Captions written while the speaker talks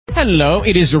Hello,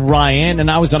 it is Ryan,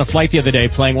 and I was on a flight the other day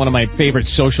playing one of my favorite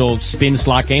social spin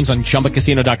slot games on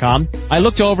ChumbaCasino.com. I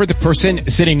looked over at the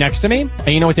person sitting next to me, and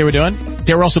you know what they were doing?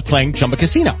 They were also playing Chumba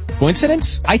Casino.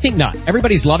 Coincidence? I think not.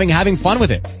 Everybody's loving having fun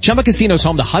with it. Chumba Casino is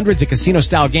home to hundreds of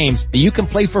casino-style games that you can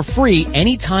play for free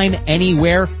anytime,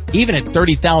 anywhere, even at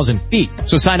 30,000 feet.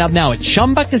 So sign up now at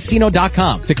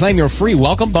ChumbaCasino.com to claim your free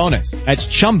welcome bonus. That's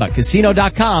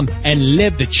ChumbaCasino.com and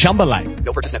live the Chumba life.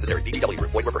 No purchase necessary. VGW.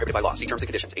 Void where prohibited by law. See terms and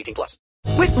conditions. 18+.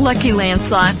 With Lucky Land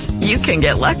Slots, you can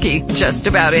get lucky just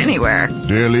about anywhere.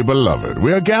 Dearly beloved,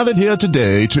 we are gathered here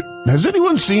today to... Has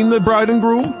anyone seen the bride and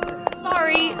groom?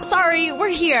 Sorry, we're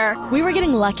here. We were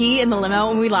getting lucky in the limo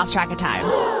and we lost track of time.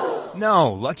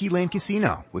 No, Lucky Land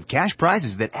Casino, with cash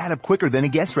prizes that add up quicker than a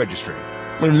guest registry.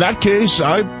 In that case,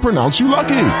 I pronounce you lucky.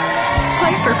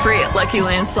 Play for free at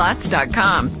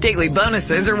LuckyLandSlots.com. Daily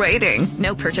bonuses are waiting.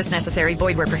 No purchase necessary.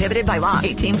 Void where prohibited by law.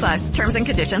 18+. Terms and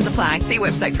conditions apply. See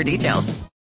website for details.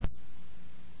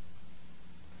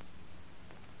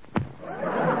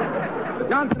 The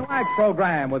Johnson Wax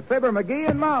Program with Fibber, McGee,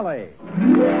 and Molly.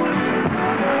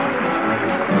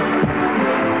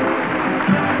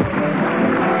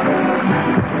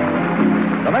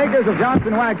 The makers of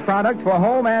Johnson Wax products for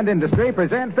home and industry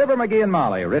present Fibber, McGee, and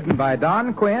Molly, written by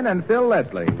Don Quinn and Phil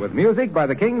Leslie, with music by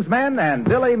the King's Men and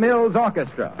Billy Mills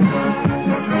Orchestra.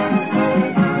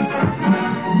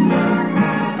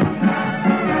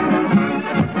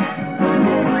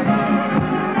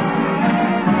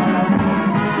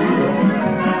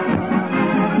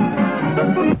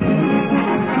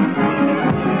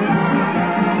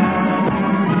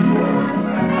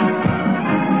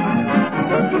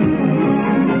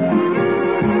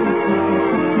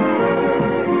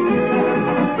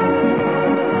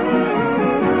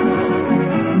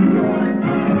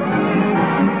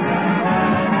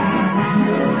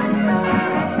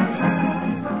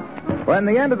 When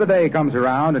the end of the day comes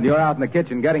around and you're out in the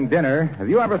kitchen getting dinner, have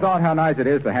you ever thought how nice it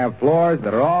is to have floors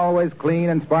that are always clean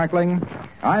and sparkling?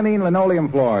 I mean linoleum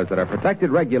floors that are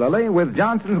protected regularly with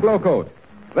Johnson's Glow Coat.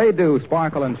 They do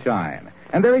sparkle and shine,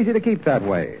 and they're easy to keep that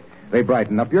way. They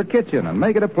brighten up your kitchen and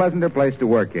make it a pleasanter place to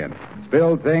work in.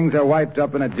 Spilled things are wiped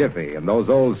up in a jiffy, and those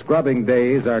old scrubbing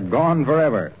days are gone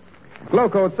forever. Glow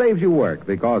Coat saves you work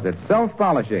because it's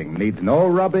self-polishing, needs no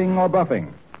rubbing or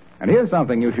buffing. And here's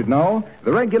something you should know.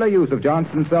 The regular use of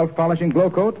Johnson's self-polishing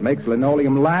Glow Coat makes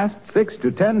linoleum last 6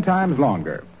 to 10 times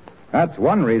longer. That's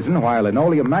one reason why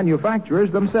linoleum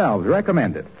manufacturers themselves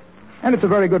recommend it. And it's a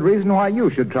very good reason why you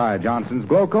should try Johnson's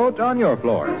Glow Coat on your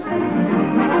floors.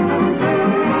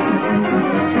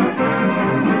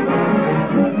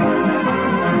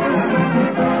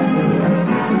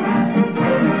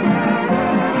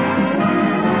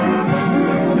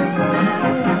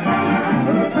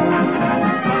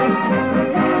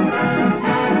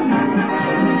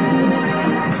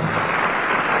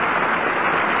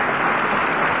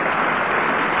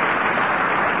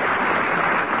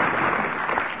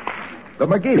 The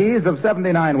McGees of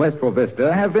 79 Wistful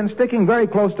Vista have been sticking very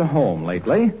close to home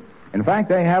lately. In fact,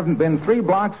 they haven't been 3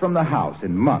 blocks from the house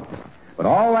in months. But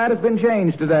all that has been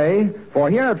changed today, for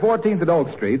here at 14th and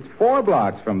Oak Streets, 4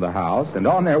 blocks from the house and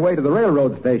on their way to the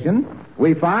railroad station,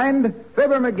 we find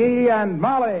Fibber, McGee, and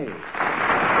Molly.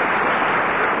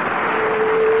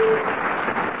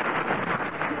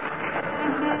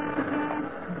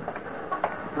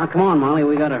 Now, come on, Molly,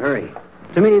 we gotta hurry.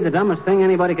 To me, the dumbest thing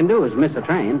anybody can do is miss a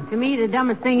train. To me, the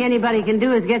dumbest thing anybody can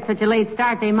do is get such a late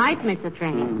start they might miss a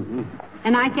train. Mm-hmm.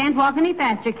 And I can't walk any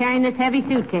faster carrying this heavy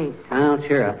suitcase. Well,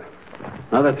 cheer up.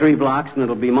 Another 3 blocks, and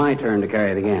it'll be my turn to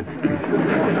carry it again.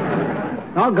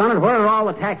 Doggone it, where are all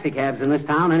the taxi cabs in this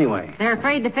town anyway? They're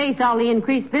afraid to face all the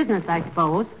increased business, I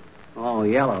suppose. All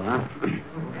yellow, huh?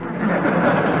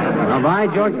 Well, by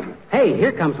George. Hey,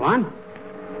 here comes one.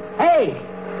 Hey,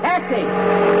 taxi!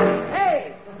 Hey!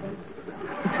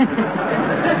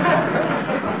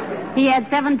 He had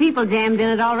 7 people jammed in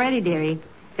it already, dearie.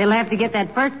 They'll have to get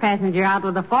that first passenger out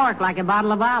with a fork like a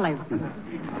bottle of olive.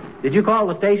 Did you call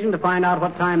the station to find out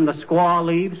what time the squaw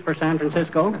leaves for San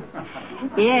Francisco?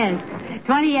 Yes,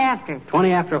 20 after.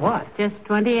 20 after what? Just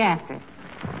 20 after.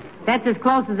 That's as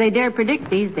close as they dare predict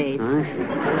these days.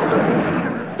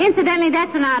 Incidentally,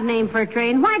 that's an odd name for a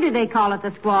train. Why do they call it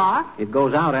the squaw? It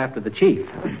goes out after the chief.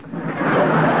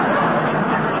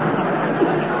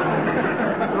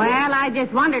 Well, I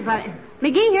just wondered what...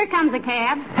 McGee, here comes a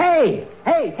cab. Hey,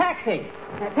 taxi!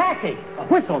 Taxi!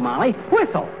 Whistle, Molly,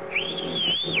 whistle!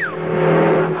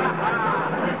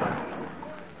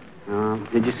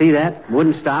 Did you see that?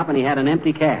 Wouldn't stop, and he had an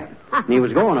empty cab. And he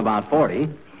was going about 40.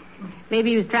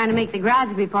 Maybe he was trying to make the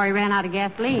garage before he ran out of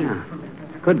gasoline. Yeah,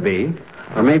 could be.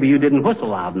 Or maybe you didn't whistle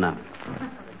loud enough.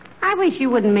 I wish you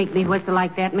wouldn't make me whistle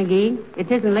like that, McGee.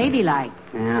 It isn't ladylike.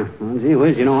 Yeah, well, gee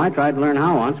whiz, I tried to learn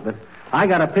how once, but I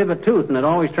got a pivot tooth, and it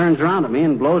always turns around at me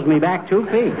and blows me back 2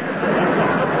 feet.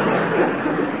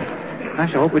 Gosh,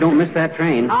 I hope we don't miss that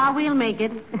train. Oh, we'll make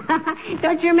it.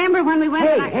 Don't you remember when we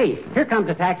went... Hey, here comes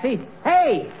a taxi.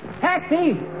 Hey,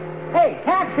 taxi! Hey,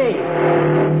 taxi!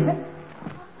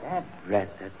 That rat,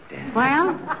 that damn...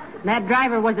 Well, that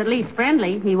driver was at least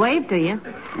friendly. He waved to you.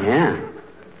 Yeah.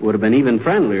 Would have been even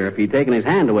friendlier if he'd taken his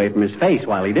hand away from his face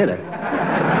while he did it. Oh,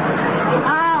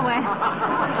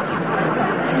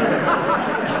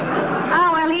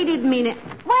 well, he didn't mean it.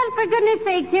 Well, for goodness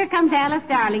sakes, here comes Alice,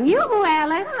 darling. You-hoo,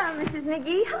 Alice. Hello, Mrs.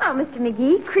 McGee. Hello, Mr.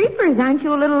 McGee. Creepers, aren't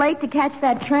you a little late to catch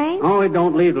that train? Oh, it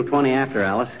don't leave till 20 after,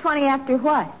 Alice. 20 after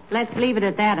what? Let's leave it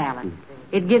at that, Alice.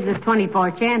 It gives us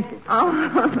 24 chances. Oh.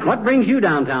 What brings you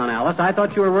downtown, Alice? I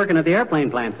thought you were working at the airplane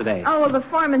plant today. Oh, well, the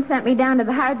foreman sent me down to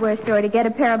the hardware store to get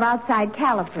a pair of outside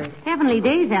calipers. Heavenly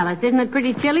days, Alice. Isn't it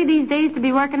pretty chilly these days to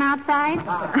be working outside?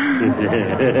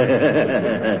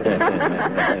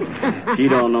 She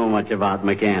don't know much about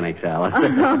mechanics,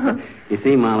 Alice. You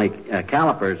see, Molly,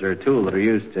 calipers are a tool that are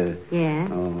used to... Yeah?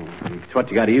 Oh, it's what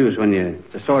you got to use when you...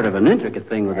 It's a sort of an intricate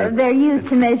thing with it. They're used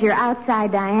to measure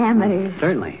outside diameters.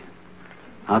 Certainly.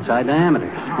 Outside diameters.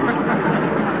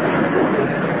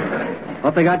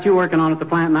 What they got you working on at the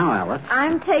plant now, Alice?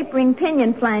 I'm tapering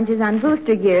pinion flanges on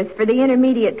booster gears for the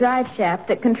intermediate drive shaft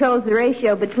that controls the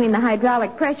ratio between the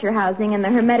hydraulic pressure housing and the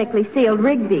hermetically sealed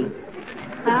Rigby.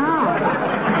 Oh.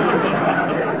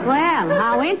 Well,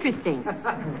 how interesting.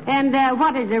 And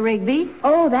what is a Rigby?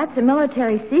 Oh, that's a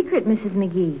military secret, Mrs.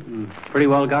 McGee. Pretty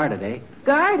well guarded, eh?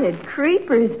 Guarded.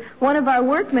 Creepers. One of our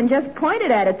workmen just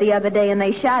pointed at it the other day, and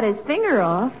they shot his finger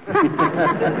off.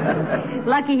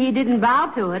 Lucky he didn't bow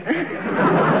to it.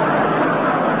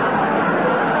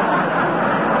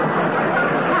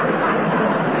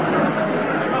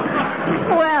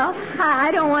 Well,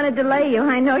 I don't want to delay you.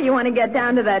 I know you want to get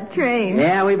down to that train.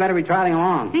 Yeah, we better be trotting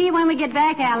along. See you when we get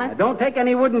back, Alice. Don't take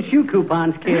any wooden shoe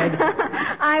coupons, kid.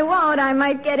 I won't. I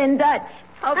might get in Dutch.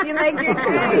 Hope you make your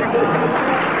train.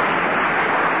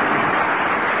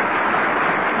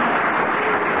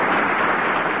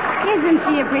 Isn't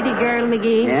she a pretty girl,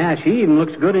 McGee? Yeah, she even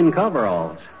looks good in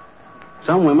coveralls.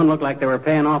 Some women look like they were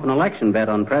paying off an election bet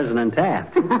on President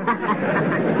Taft.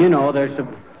 There's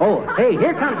some... Oh, hey,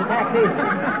 here comes a taxi.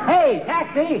 Hey,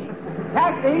 taxi!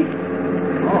 Taxi!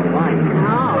 Oh, fine.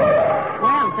 Oh.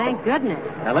 Well, thank goodness.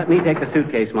 Now, let me take the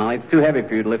suitcase, Molly. It's too heavy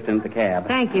for you to lift into the cab.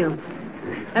 Thank you.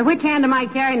 Which hand am I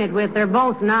carrying it with? They're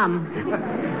both numb.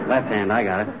 Left hand, I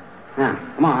got it. Now,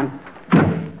 come on.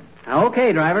 Now,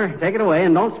 okay, driver, take it away,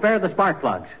 and don't spare the spark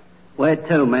plugs. Where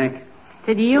to, Mac?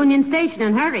 To the Union Station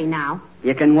and hurry now.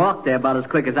 You can walk there about as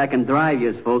quick as I can drive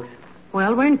you, folks.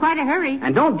 Well, we're in quite a hurry.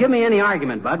 And don't give me any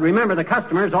argument, Bud. Remember, the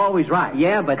customer's always right.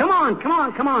 Yeah, but... Come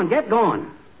on, get going.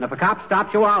 And if a cop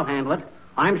stops you, I'll handle it.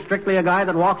 I'm strictly a guy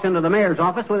that walks into the mayor's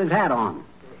office with his hat on.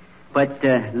 But,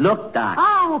 look, Doc.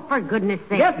 Oh, for goodness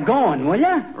sake. Get going, will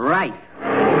you? Right.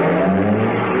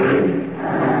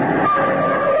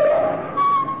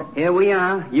 Here we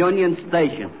are, Union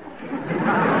Station.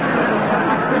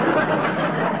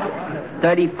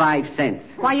 35 cents.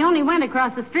 Why, you only went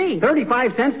across the street.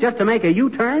 35 cents just to make a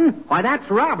U-turn? Why, that's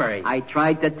robbery. I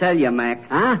tried to tell you, Mac.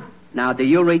 Huh? Now, do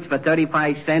you reach for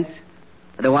 35 cents,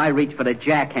 or do I reach for the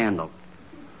jack handle?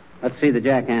 Let's see the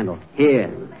jack handle.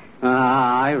 Here.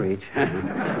 I reach.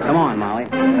 Come on, Molly.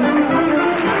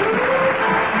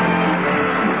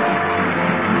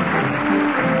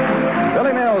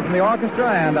 Billy Mills from the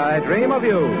orchestra, and I Dream of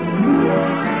You.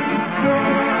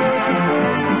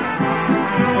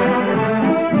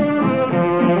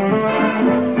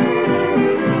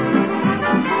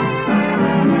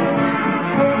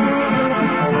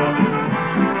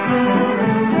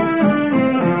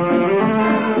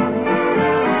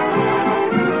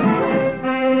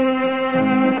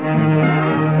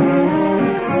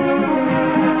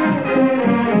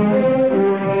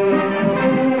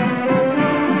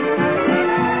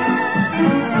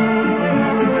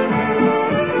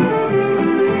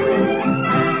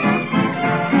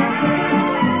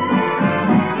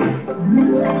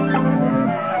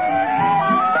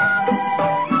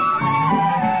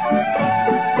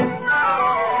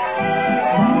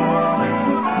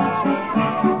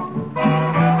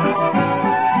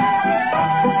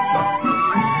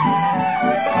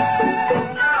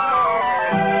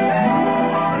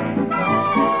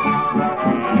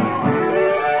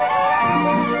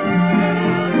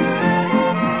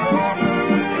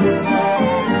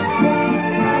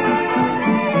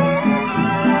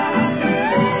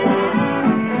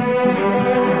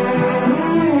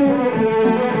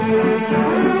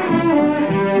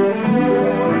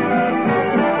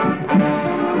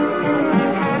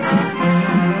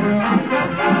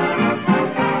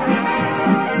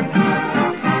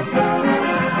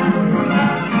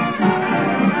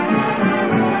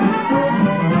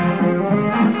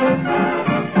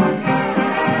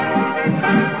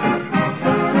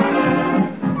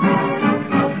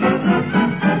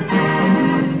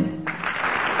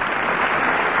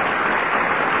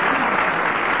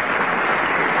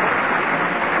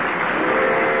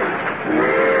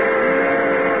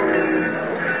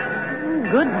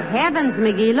 heavens,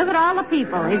 McGee, look at all the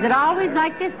people. Is it always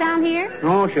like this down here?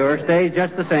 Oh, sure. Stays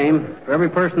just the same. For every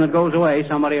person that goes away,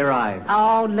 somebody arrives.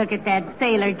 Oh, look at that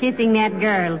sailor kissing that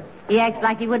girl. He acts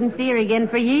like he wouldn't see her again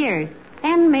for years.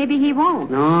 And maybe he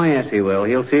won't. Oh, yes, he will.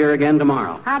 He'll see her again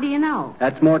tomorrow. How do you know?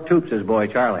 That's Mort Toops' boy,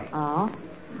 Charlie. Oh?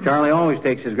 Charlie always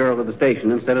takes his girl to the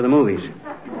station instead of the movies.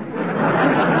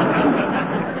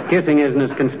 Kissing isn't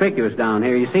as conspicuous down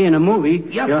here. You see, in a movie...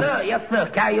 Yes, sir.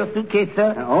 Carry your suitcase,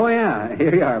 sir. Oh, yeah.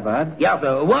 Here you are, Bud. Yes,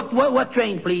 sir. What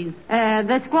train, please?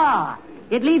 The Squaw.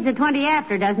 It leaves at 20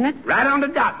 after, doesn't it? Right on the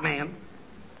dot, ma'am.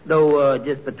 Though,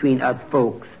 just between us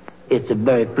folks, it's a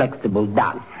very flexible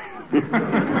dot.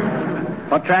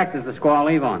 What track does the Squaw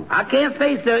leave on? I can't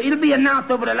say, sir. It'll be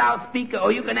announced over the loudspeaker,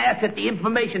 or you can ask at the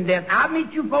information desk. I'll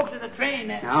meet you folks at the train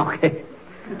then. Okay.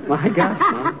 My gosh,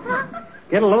 Mom.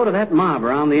 Get a load of that mob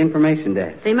around the information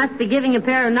desk. They must be giving a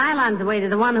pair of nylons away to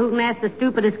the one who can ask the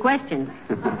stupidest questions.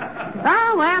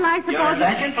 Oh, well, I suppose... Your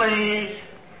attention, please.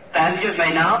 Passengers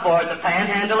may now board the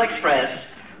Panhandle Express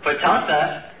for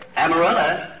Tulsa,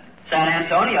 Amarillo, San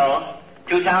Antonio,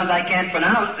 two towns I can't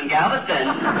pronounce, and Galveston.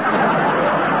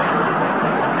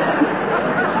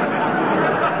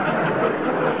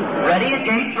 Ready at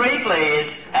gate 3,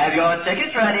 please. Have your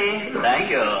tickets ready. Thank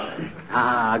you.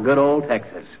 Ah, good old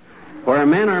Texas. Where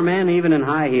men are men even in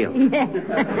high heels.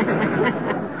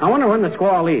 I wonder when the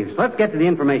Squaw leaves. Let's get to the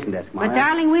information desk, Mara. But,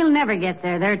 darling, we'll never get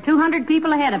there. There are 200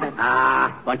 people ahead of us.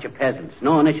 Ah, bunch of peasants.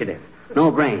 No initiative. No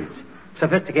brains.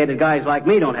 Sophisticated guys like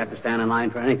me don't have to stand in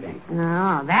line for anything.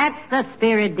 No, that's the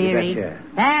spirit, dearie. You betcha.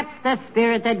 That's the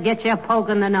spirit that gets you a poke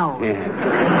in the nose.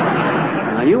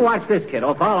 Yeah. Now, you watch this,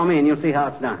 kiddo. Follow me and you'll see how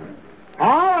it's done.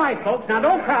 All right, folks. Now,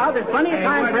 don't crowd. There's plenty of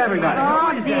time for everybody.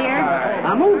 Oh, dear.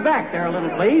 Now, move back there a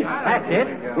little, please. That's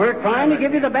it. We're trying to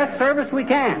give you the best service we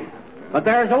can. But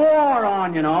there's a war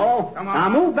on, you know. Now,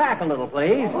 move back a little,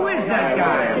 please. Who is that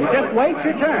guy? You just wait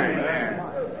your turn.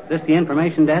 This the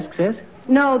information desk, sis?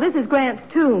 No, this is Grant's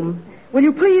tomb. Will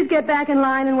you please get back in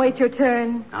line and wait your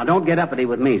turn? Now, don't get uppity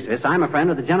with me, sis. I'm a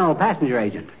friend of the general passenger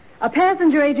agent. A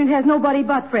passenger agent has nobody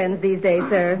but friends these days,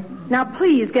 sir. Now,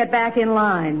 please get back in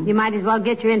line. You might as well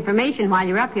get your information while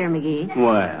you're up here, McGee.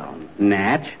 Well,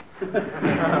 Natch.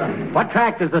 What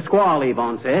track does the Squaw leave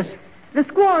on, sis? The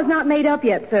Squaw is not made up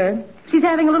yet, sir. She's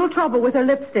having a little trouble with her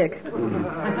lipstick.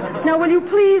 Now, will you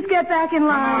please get back in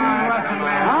line?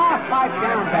 Pipe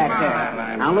down back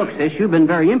there. Now, look, sis, you've been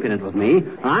very impudent with me,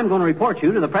 and I'm going to report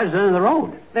you to the president of the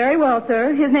road. Very well,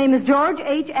 sir. His name is George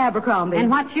H. Abercrombie. And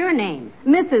what's your name?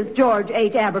 Mrs. George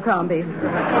H. Abercrombie.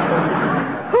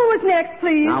 Who is next,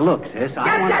 please? Now, look, sis,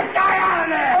 I want... Get that guy out of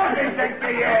there!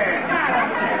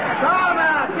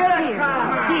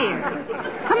 Here.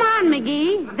 Come on,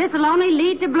 McGee. This'll only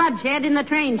lead to bloodshed in the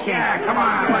train shaft. Yeah, come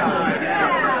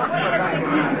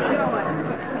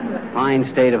on.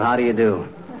 Fine state of how do you do.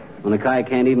 When the guy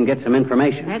can't even get some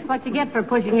information. That's what you get for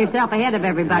pushing yourself ahead of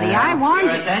everybody. I warned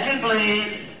Your you. attention,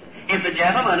 please. If the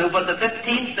gentleman who put the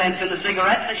 15 cents in the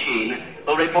cigarette machine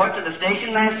will report to the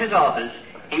station master's office,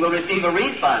 he will receive a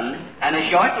refund and a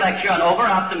short lecture on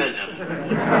over-optimism.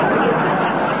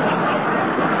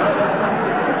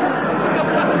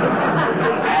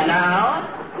 And now,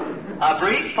 a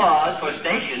brief pause for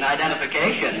station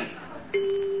identification.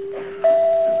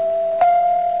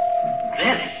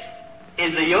 This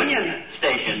is the Union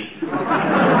Station.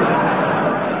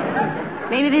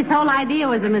 Maybe this whole idea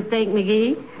was a mistake,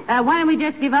 McGee. Why don't we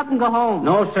just give up and go home?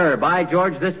 No, sir. By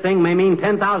George, this thing may mean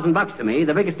 $10,000 to me,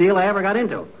 the biggest deal I ever got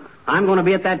into. I'm going to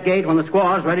be at that gate when the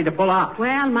squaw's ready to pull out.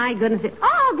 Well, my goodness.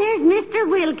 Oh, there's Mr.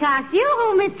 Wilcox.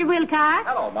 You-hoo, Mr. Wilcox.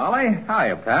 Hello, Molly.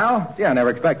 Hiya, pal. Gee, I never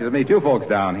expected to meet you folks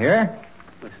down here.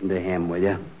 Listen to him, will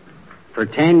you? For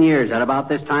 10 years, at about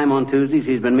this time on Tuesdays,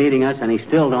 he's been meeting us, and he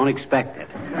still don't expect it.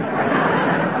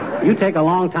 You take a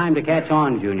long time to catch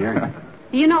on, Junior.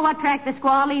 Do you know what track the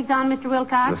squaw leaves on, Mr.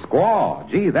 Wilcox? The Squaw.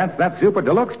 Gee, that's that super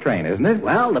deluxe train, isn't it?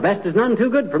 Well, the best is none too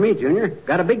good for me, Junior.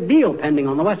 Got a big deal pending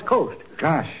on the West Coast.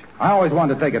 Gosh, I always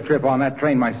wanted to take a trip on that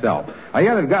train myself. I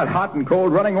hear they've got hot and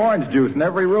cold running orange juice in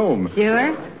every room.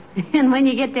 Sure. And when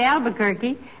you get to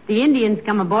Albuquerque, the Indians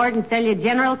come aboard and sell you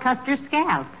General Custer's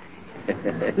scalp.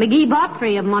 McGee bought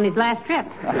 3 of them on his last trip.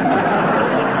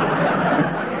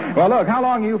 Well, look, how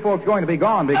long are you folks going to be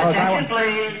gone? Because Attention,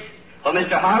 please. For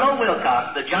Mr. Harlow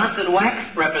Wilcox, the Johnson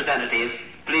Wax representative,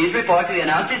 please report to the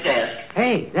announcer's desk.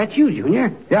 Hey, that's you,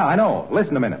 Junior. Yeah, I know.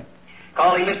 Listen a minute.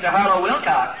 Calling Mr. Harlow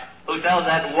Wilcox, who sells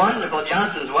that wonderful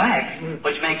Johnson's Wax,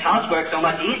 which makes housework so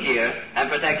much easier and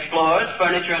protects floors,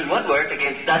 furniture, and woodwork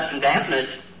against dust and dampness.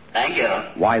 Thank you.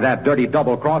 Why, that dirty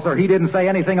double-crosser, he didn't say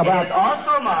anything about... It is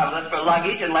also marvelous for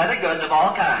luggage and leather goods of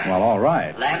all kinds. Well, all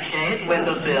right. Lampshades,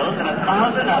 windowsills, and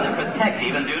 1,000 other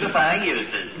protective and beautifying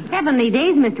uses. Heavenly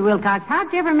days, Mr. Wilcox.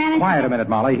 How'd you ever manage Quiet a minute,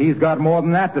 Molly. He's got more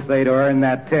than that to say to earn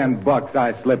that $10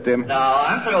 I slipped him. No,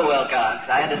 I'm through, Wilcox.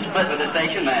 I had to split with the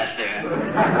station master.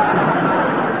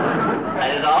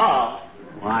 That is all.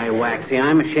 Why, Waxy,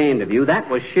 I'm ashamed of you. That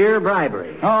was sheer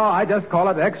bribery. Oh, I just call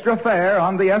it extra fare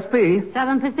on the SP.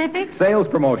 Southern Pacific? Sales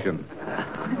promotion.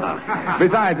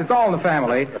 Besides, it's all in the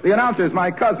family. The announcer's my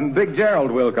cousin, Big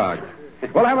Gerald Wilcox.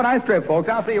 Well, have a nice trip, folks.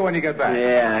 I'll see you when you get back.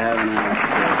 Yeah, have a nice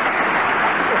trip.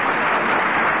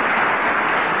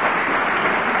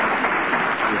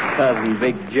 His cousin,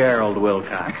 Big Gerald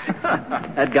Wilcox.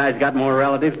 That guy's got more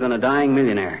relatives than a dying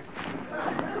millionaire.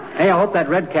 Hey, I hope that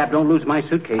red cap don't lose my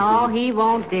suitcase. Oh, he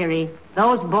won't, dearie.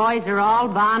 Those boys are all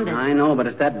bonded. I know, but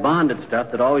it's that bonded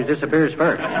stuff that always disappears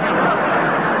first.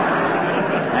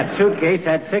 That suitcase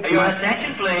had 6 Your months...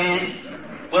 attention, please.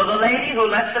 Will the lady who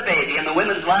left the baby in the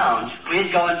women's lounge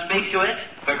please go and speak to it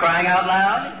for crying out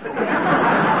loud?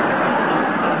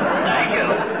 Thank you.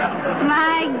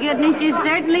 My goodness, you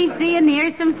certainly see and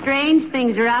hear some strange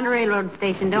things around a railroad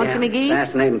station, don't you, McGee?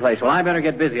 Fascinating place. Well, I better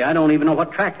get busy. I don't even know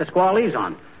what track the squaw leaves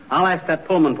on. I'll ask that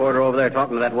Pullman porter over there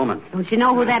talking to that woman. Don't you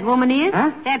know who that woman is?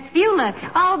 Huh? That's Beulah.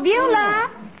 Oh, Beulah!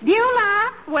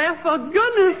 Beulah! Well, for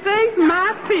goodness sake,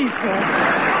 my people.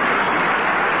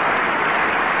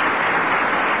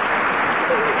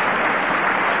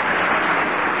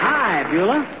 Hi,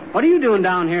 Beulah. What are you doing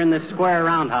down here in this square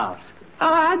roundhouse?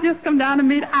 Oh, I just come down to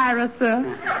meet Ira, sir.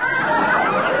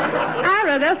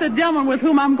 Ira, that's the gentleman with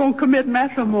whom I'm going to commit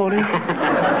matrimony.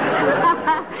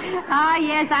 Oh,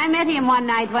 yes, I met him one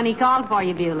night when he called for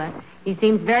you, Beulah. He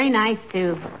seems very nice,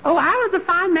 too. Oh, Ira's a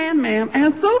fine man, ma'am,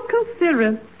 and so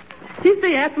considerate. He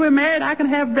said after we're married, I can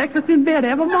have breakfast in bed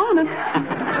every morning.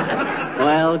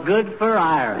 Well, good for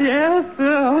Ira. Yes,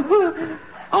 sir.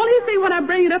 Only you see, when I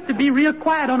bring it up to be real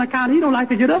quiet on account, he don't like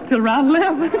to get up till around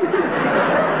 11.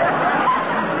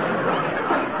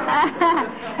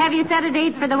 Have you set a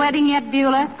date for the wedding yet,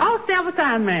 Beulah? Oh, several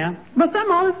times, ma'am. But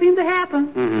something always seems to happen.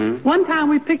 Mm-hmm. One time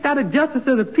we picked out a justice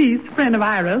of the peace, friend of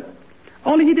Ira's.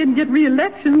 Only he didn't get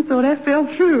re-election, so that fell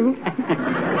through.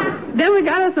 Then we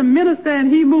got us a minister,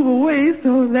 and he moved away,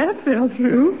 so that fell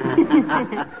through.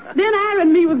 Then Ira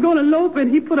and me was going to elope,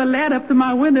 and he put a ladder up to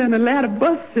my window, and the ladder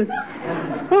busted.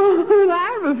 Oh,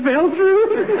 Ira fell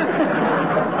through.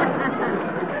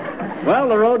 Well,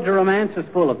 the road to romance is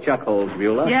full of chuck holes,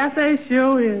 Beulah. Yes, they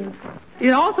sure is.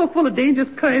 It's also full of dangerous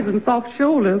curves and soft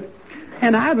shoulders.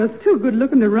 And I was too good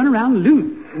looking to run around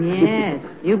loose. Yes.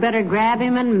 You better grab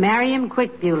him and marry him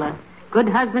quick, Beulah. Good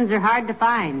husbands are hard to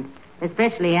find,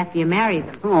 especially after you marry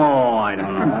them. Oh, I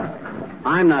don't know.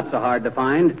 I'm not so hard to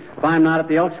find. If I'm not at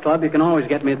the Elks Club, you can always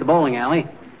get me at the bowling alley.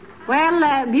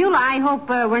 Well, Beulah, I hope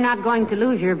we're not going to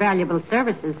lose your valuable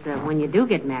services when you do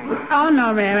get married. Oh,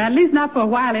 no, ma'am. At least not for a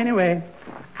while, anyway.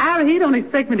 Ira, he don't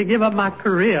expect me to give up my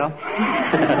career.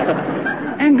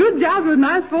 And good jobs with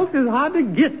nice folks is hard to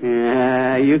get.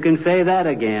 Yeah, you can say that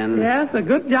again. Yes, a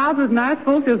good job with nice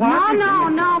folks is hard to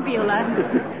get. No, Beulah.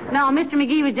 No, Mr.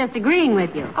 McGee was just agreeing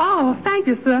with you. Oh, thank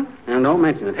you, sir. And don't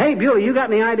mention it. Hey, Beulah, you got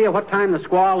any idea what time the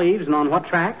squaw leaves and on what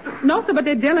track? No, sir, but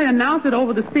they generally announce it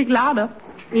over the speak louder.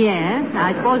 Yes,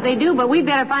 I suppose they do, but we'd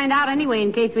better find out anyway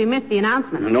in case we miss the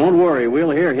announcement. And don't worry, we'll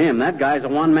hear him. That guy's a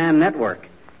one-man network.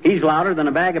 He's louder than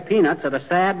a bag of peanuts at a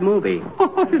sad movie.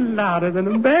 Oh, louder than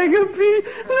a bag of peanuts.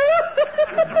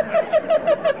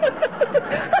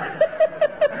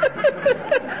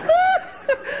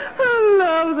 I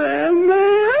love that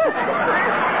man.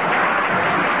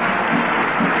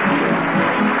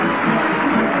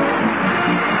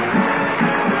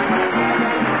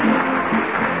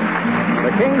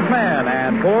 The King's Man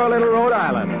and Poor Little Rhode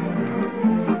Island.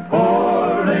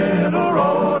 Poor little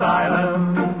Rhode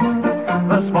Island,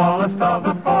 the smallest of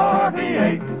the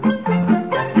 48.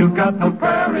 You've got no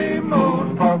prairie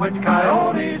moon for which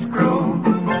coyotes croon.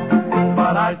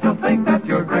 But I still think that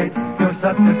you're great. You're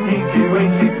such a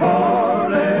teensy-weensy poor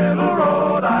little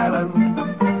Rhode Island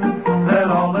that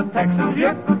all the Texans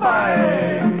yip by.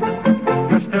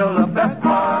 You're still the best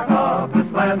part of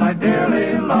this land I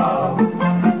dearly love.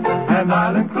 And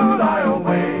I'll include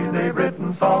Iowa. They've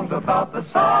written songs about the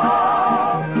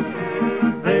South.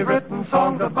 They've written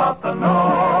songs about the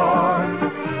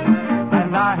North.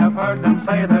 And I have heard them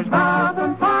say there's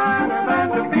nothing finer than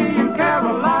to be in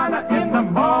Carolina in the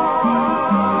morning.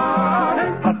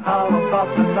 But how about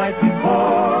the night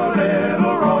before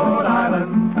little Rhode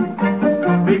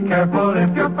Island? Be careful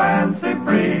if you're fancy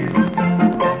free.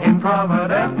 In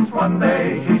Providence one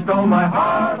day she stole my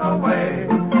heart away.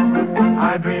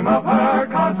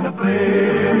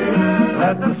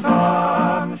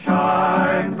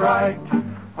 shine bright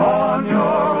on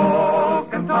your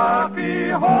old Kentucky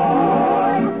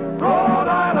home. Rhode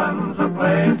Island's a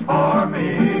place for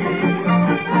me.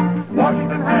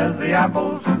 Washington has the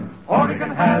apples,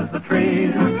 Oregon has the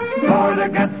trees. Florida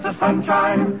gets the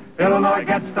sunshine, Illinois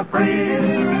gets the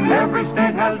freeze. Every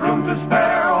state has room to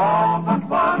spare, all but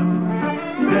one.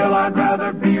 Still, I'd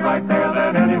rather be right there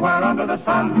than anywhere under the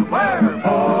sun. Where?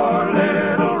 Poor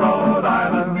little Rhode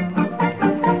Island.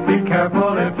 Be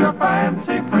careful if you're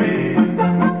fancy free.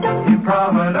 In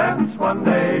Providence one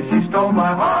day she stole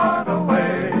my heart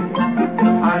away.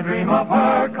 I dream of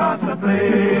her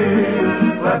constantly.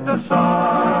 Let the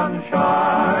sun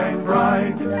shine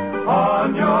bright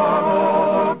on your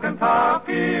old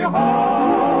Kentucky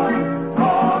home.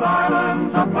 Rhode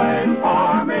Island's a place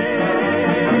for me.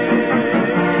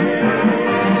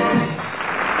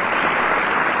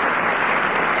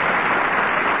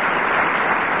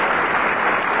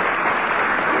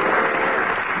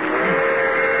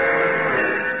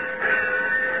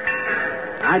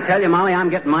 I tell you, Molly, I'm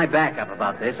getting my back up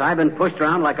about this. I've been pushed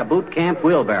around like a boot camp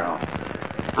wheelbarrow.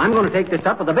 I'm going to take this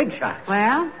up with the big shots.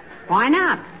 Well, why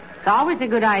not? It's always a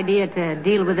good idea to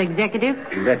deal with executives.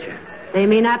 You betcha. They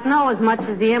may not know as much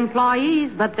as the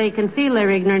employees, but they conceal their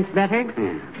ignorance better.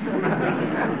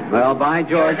 Well, by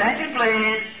George. Attention,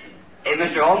 please. If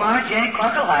Mr. Omar J.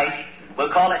 Clunkleheist will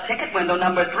call at ticket window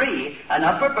number 3, an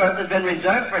upper berth has been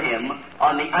reserved for him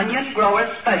on the Onion Growers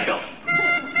Special.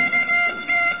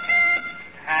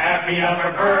 Happy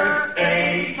upper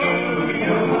birthday to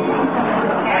you.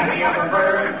 Happy upper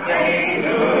birthday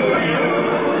to you.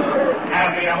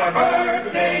 Happy upper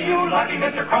birthday, you lucky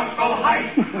Mr.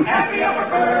 Clunkleheist. Happy upper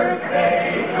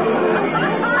birthday to you.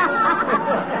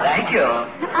 Thank you.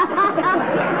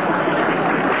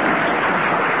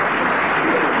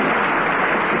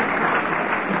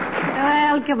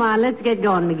 Well, come on, let's get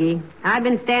going, McGee. I've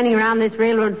been standing around this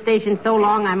railroad station so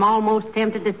long, I'm almost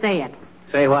tempted to say it.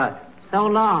 Say what? So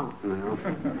long. Well,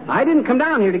 I didn't come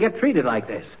down here to get treated like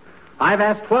this. I've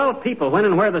asked 12 people when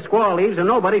and where the squaw leaves, and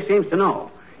nobody seems to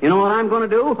know. You know what I'm going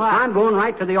to do? What? I'm going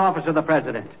right to the office of the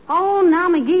president. Oh, now,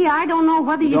 McGee, I don't know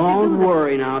whether you should do Don't that.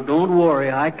 worry now. Don't worry.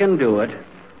 I can do it.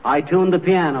 I tuned the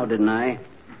piano, didn't I?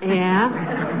 Yeah?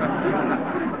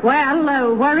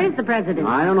 Well, where is the president?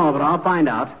 I don't know, but I'll find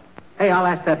out. Hey, I'll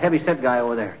ask that heavy-set guy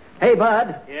over there. Hey,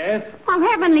 Bud. Yes? Oh,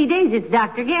 heavenly days, it's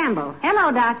Dr. Gamble.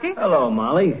 Hello, Doctor. Hello,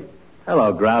 Molly.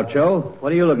 Hello, Groucho.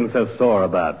 What are you looking so sore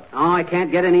about? Oh, I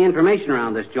can't get any information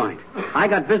around this joint. I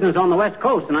got business on the West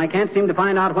Coast, and I can't seem to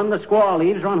find out when the squaw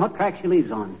leaves or on what track she leaves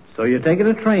on. So you're taking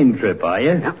a train trip, are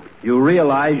you? Yep. You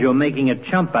realize you're making a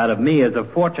chump out of me as a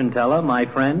fortune teller, my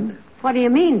friend? What do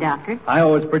you mean, Doctor? I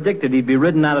always predicted he'd be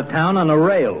ridden out of town on a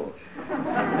rail.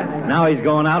 Now he's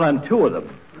going out on 2 of them.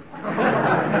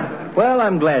 Well,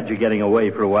 I'm glad you're getting away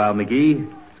for a while, McGee.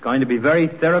 It's going to be very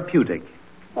therapeutic.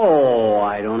 Oh,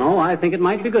 I don't know. I think it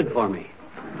might be good for me.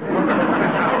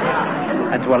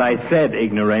 That's what I said,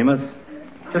 ignoramus.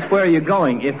 Just where are you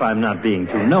going, if I'm not being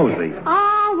too nosy?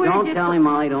 Oh, Don't tell him,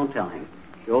 Molly. Don't tell him.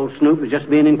 The old snoop is just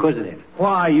being inquisitive.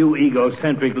 Why, you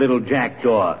egocentric little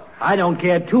jackdaw? I don't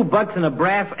care $2 in a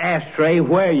brass ashtray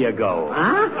where you go.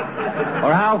 Huh?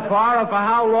 Or how far or for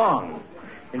how long.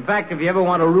 In fact, if you ever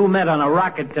want a roomette on a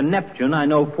rocket to Neptune, I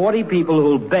know 40 people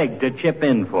who'll beg to chip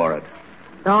in for it.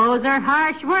 Those are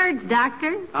harsh words,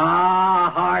 Doctor.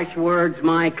 Ah, harsh words,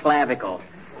 my clavicle.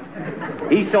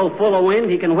 He's so full of wind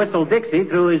he can whistle Dixie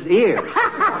through his ears.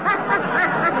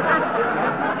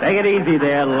 Take it easy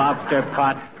there, lobster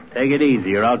pot. Take it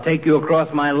easy, or I'll take you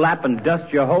across my lap and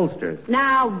dust your holsters.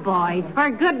 Now, boys, for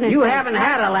goodness' You sake. haven't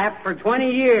had a lap for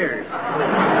 20 years.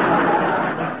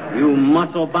 You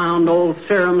muscle-bound old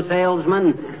serum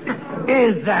salesman.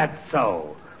 Is that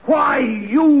so? Why,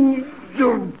 you...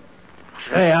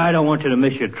 Say, I don't want you to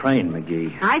miss your train,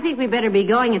 McGee. I think we better be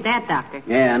going at that, Doctor.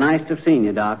 Yeah, nice to have seen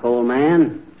you, Doc, old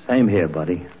man. Same here,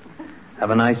 buddy. Have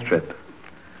a nice trip.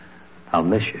 I'll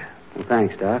miss you. Well,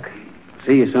 thanks, Doc.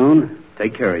 See you soon.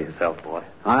 Take care of yourself, boy.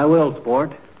 I will,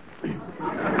 sport. Now,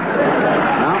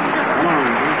 come on,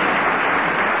 man.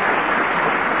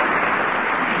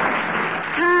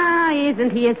 Ah,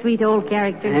 isn't he a sweet old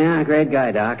character? Yeah, great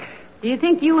guy, Doc. Do you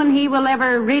think you and he will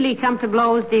ever really come to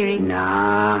blows, dearie?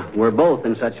 Nah, we're both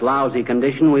in such lousy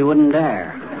condition we wouldn't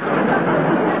dare.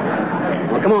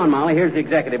 Well, come on, Molly. Here's the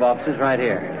executive offices right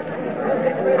here.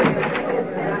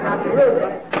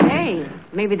 Hey,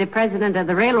 maybe the president of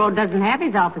the railroad doesn't have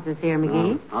his offices here,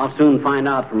 McGee. I'll soon find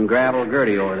out from Gravel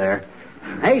Gertie over there.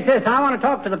 Hey, sis, I want to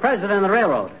talk to the president of the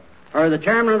railroad. Or the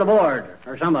chairman of the board.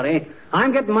 Or somebody.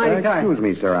 I'm getting mighty tired. Excuse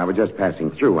me, sir. I was just passing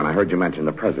through when I heard you mention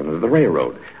the president of the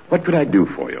railroad. What could I do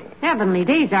for you? Heavenly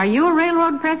days, are you a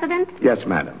railroad president? Yes,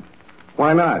 madam.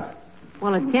 Why not?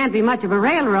 Well, it can't be much of a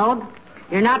railroad.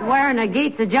 You're not wearing a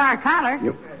Gates Ajar collar.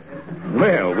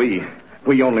 Well, we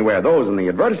only wear those in the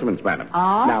advertisements, madam.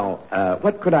 Oh? Now,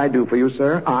 what could I do for you,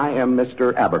 sir? I am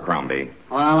Mr. Abercrombie.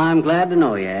 Well, I'm glad to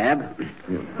know you, Ab. This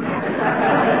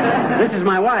is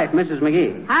my wife, Mrs.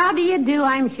 McGee. How do you do,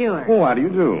 I'm sure? Oh, how do you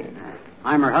do?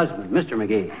 I'm her husband, Mr.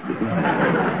 McGee.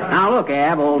 Now, look,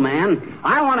 Ab, old man.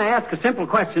 I want to ask a simple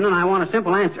question, and I want a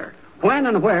simple answer. When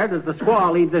and where does the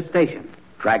squaw leave this station?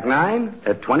 Track 9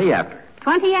 at 20 after.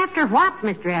 20 after what,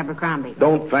 Mr. Abercrombie?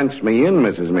 Don't fence me in,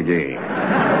 Mrs. McGee.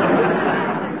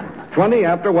 20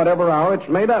 after whatever hour it's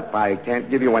made up. I can't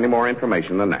give you any more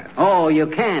information than that. Oh, you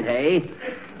can't, eh?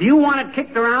 Do you want it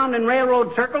kicked around in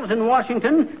railroad circles in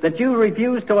Washington that you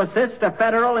refuse to assist a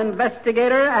federal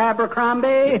investigator,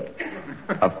 Abercrombie?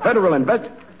 A federal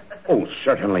investigator? Oh,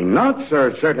 certainly not,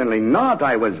 sir. Certainly not.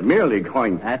 I was merely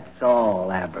going... That's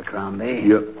all, Abercrombie.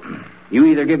 You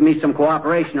either give me some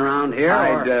cooperation around here,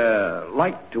 I'd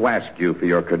like to ask you for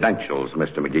your credentials,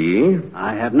 Mr. McGee.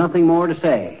 I have nothing more to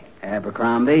say,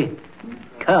 Abercrombie.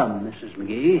 Come, Mrs.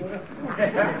 McGee.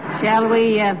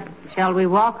 Shall we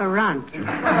walk or run?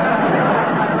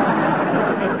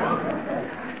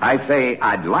 I say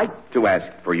I'd like to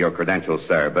ask for your credentials,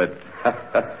 sir, but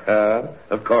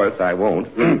of course I won't.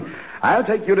 I'll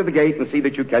take you to the gate and see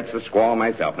that you catch the squaw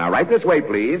myself. Now, right this way,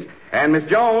 please. And, Miss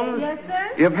Jones? Yes,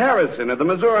 sir? If Harrison of the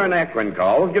Missouri and Akron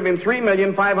calls, give him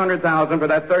 $3,500,000 for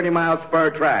that 30-mile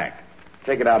spur track.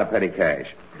 Take it out of petty cash.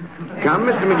 Come,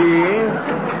 Mr.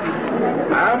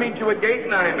 McGee. I'll meet you at gate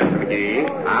 9, Mr. McGee.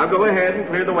 I'll go ahead and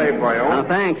clear the way for you. Oh,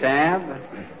 thanks, Ab.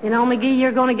 You know, McGee,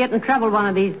 you're going to get in trouble one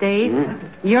of these days.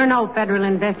 You're no federal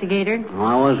investigator. Oh,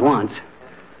 I was once.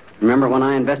 Remember when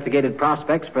I investigated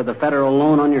prospects for the federal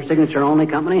loan on your signature only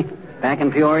company back in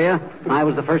Peoria? I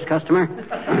was the first customer.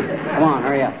 Come on,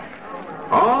 hurry up.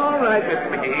 All right,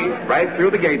 Mr. McGee. Right through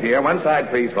the gate here. One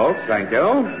side, please, folks. Thank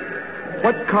you.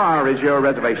 What car is your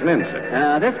reservation in,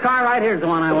 sir? This car right here is the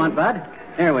one I want, Bud.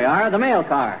 Here we are, the mail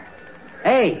car.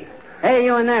 Hey,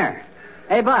 you in there.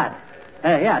 Hey, Bud.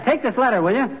 Yeah, take this letter,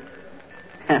 will you?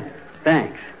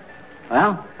 Thanks.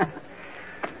 Well,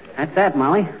 that's that,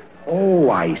 Molly. Oh,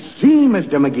 I see,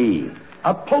 Mr. McGee.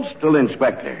 A postal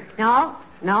inspector. No,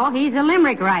 he's a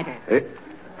limerick writer.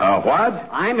 What?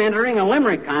 I'm entering a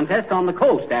limerick contest on the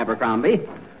coast, Abercrombie.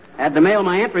 Had to mail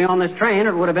my entry on this train or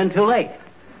it would have been too late.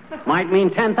 Might mean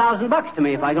 $10,000 to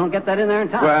me if I don't get that in there in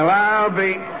time. Well, I'll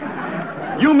be...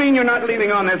 You mean you're not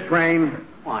leaving on this train?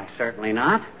 Why, certainly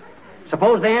not.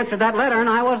 Suppose they answered that letter and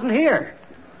I wasn't here.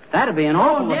 That'd be an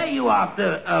awful... Oh, there you are,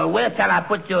 sir. Where shall I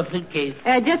put your suitcase?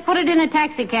 Just put it in a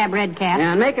taxi cab, Redcap.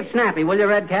 Yeah, and make it snappy, will you,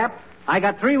 Redcap? I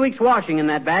got 3 weeks washing in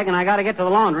that bag, and I got to get to the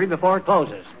laundry before it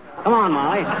closes. Come on,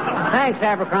 Molly. Thanks,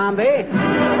 Abercrombie.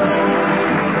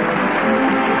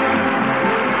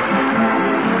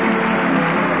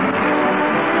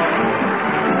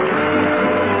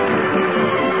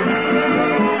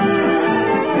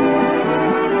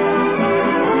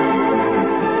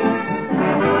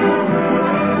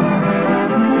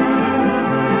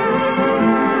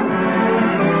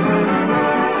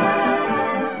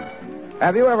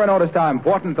 Have you ever noticed how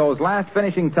important those last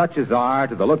finishing touches are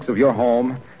to the looks of your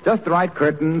home? Just the right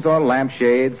curtains or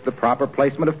lampshades, the proper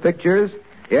placement of pictures,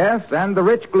 yes, and the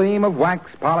rich gleam of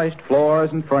wax-polished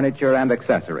floors and furniture and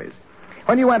accessories.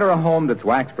 When you enter a home that's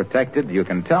wax-protected, you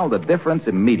can tell the difference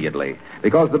immediately,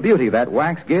 because the beauty that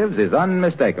wax gives is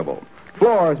unmistakable.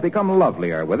 Floors become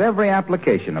lovelier with every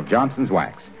application of Johnson's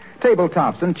wax.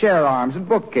 Tabletops and chair arms and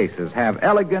bookcases have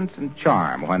elegance and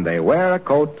charm when they wear a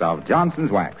coat of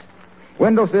Johnson's wax.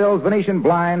 Windowsills, Venetian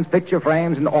blinds, picture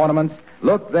frames, and ornaments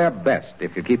look their best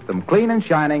if you keep them clean and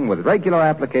shining with regular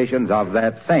applications of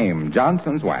that same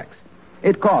Johnson's wax.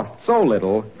 It costs so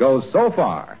little, goes so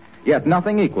far, yet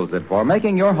nothing equals it for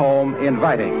making your home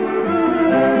inviting.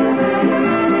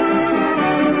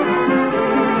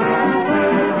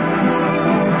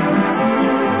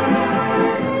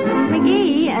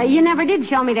 McGee, you never did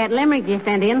show me that limerick you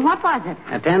sent in. What was it?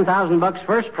 A $10,000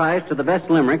 first prize to the best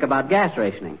limerick about gas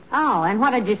rationing. Oh, and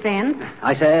what did you send?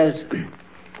 I says,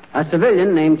 a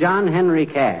civilian named John Henry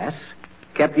Cass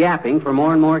kept yapping for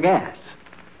more and more gas,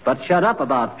 but shut up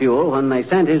about fuel when they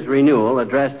sent his renewal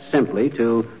addressed simply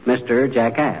to Mr.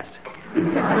 Jackass.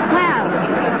 Well,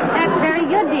 that's very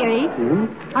good, dearie.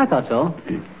 Mm-hmm. I thought so.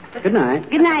 Good night.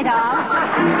 Good night, all.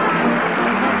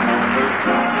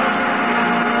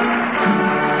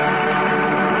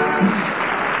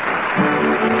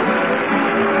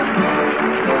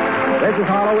 This is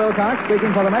Harlow Wilcox,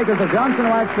 speaking for the makers of Johnson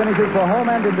Wax Finishes for Home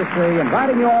and Industry,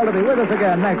 inviting you all to be with us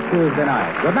again next Tuesday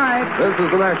night. Good night. This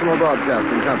is the National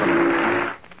Broadcasting Company.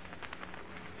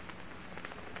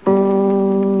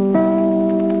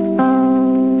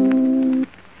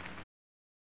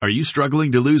 Are you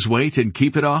struggling to lose weight and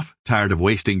keep it off? Tired of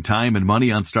wasting time and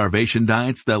money on starvation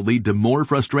diets that lead to more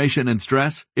frustration and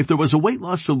stress? If there was a weight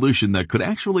loss solution that could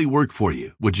actually work for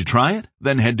you, would you try it?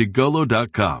 Then head to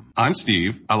Golo.com. I'm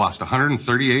Steve. I lost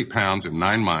 138 pounds in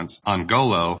 9 months on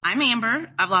Golo. I'm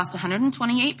Amber. I've lost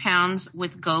 128 pounds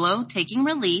with Golo Taking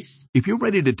Release. If you're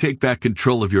ready to take back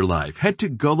control of your life, head to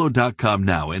Golo.com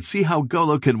now and see how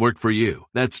Golo can work for you.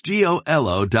 That's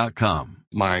Golo.com.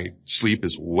 My sleep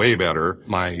is way better.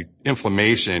 My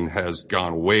inflammation has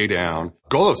gone way down.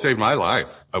 Golo saved my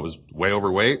life. I was way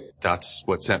overweight. That's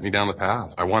what sent me down the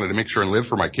path. I wanted to make sure and live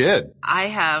for my kid. I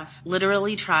have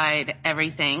literally tried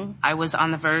everything. I was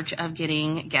on the verge of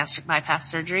getting gastric bypass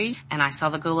surgery, and I saw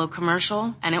the Golo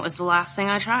commercial, and it was the last thing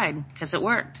I tried because it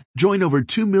worked. Join over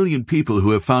 2 million people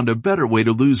who have found a better way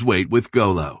to lose weight with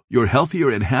Golo. Your healthier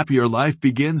and happier life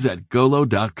begins at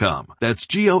Golo.com. That's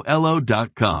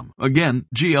Golo.com. Again,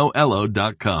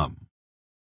 Golo.com.